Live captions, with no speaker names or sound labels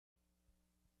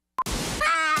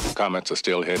Comets are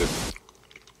still headed.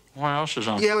 What else is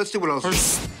on? Yeah, let's see what else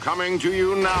is. Coming to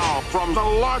you now from the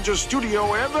largest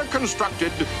studio ever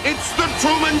constructed, it's The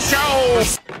Truman Show!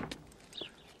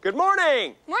 Good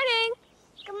morning! Morning!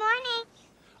 Good morning.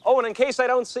 Oh, and in case I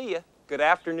don't see you, good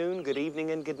afternoon, good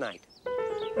evening, and good night.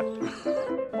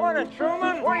 Morning,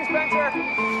 Truman! Morning, Spencer!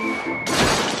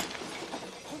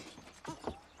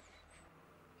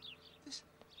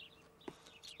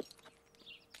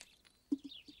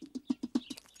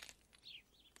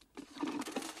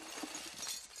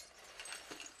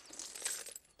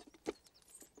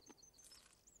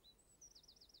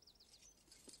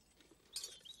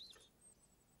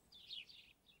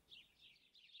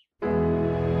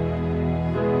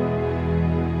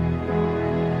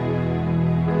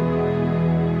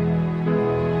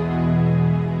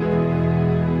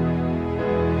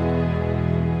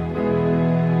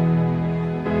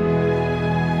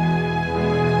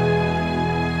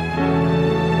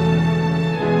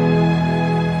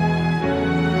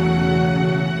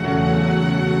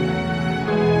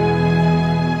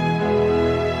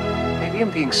 Maybe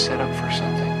I'm being set up for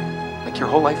something. Like your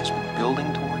whole life has been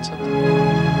building towards something.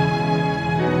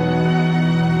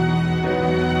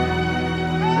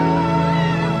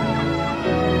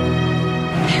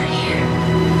 They're here.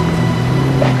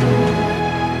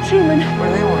 Truman. What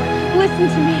do they want? Listen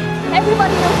to me.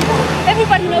 Everybody knows about it.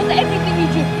 Everybody knows everything you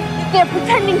do. They're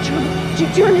pretending, Truman. Do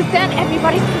you understand?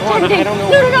 Everybody's pretending. I don't know.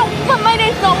 No. But my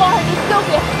name's not Lauren. It's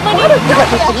Sylvia. My name is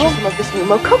Sylvia. Some of this new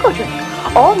cocoa drink.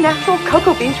 All natural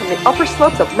cocoa beans from the upper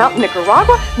slopes of Mountain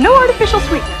Nicaragua. No artificial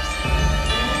sweeteners.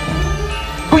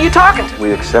 Who are you talking to?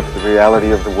 We accept the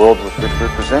reality of the world with which we're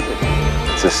presented.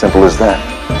 It's as simple as that.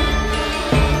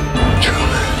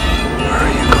 Truman, where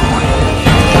are you going?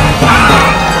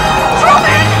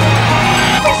 Truman!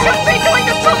 We shouldn't be doing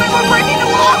this, Truman! We're breaking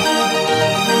the law!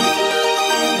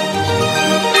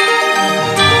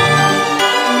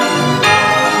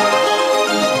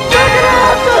 You're gonna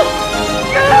have to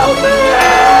kill me!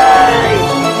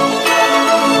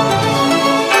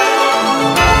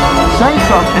 Say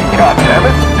something,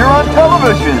 goddammit! You're on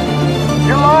television!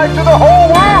 You're live to the whole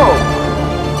world!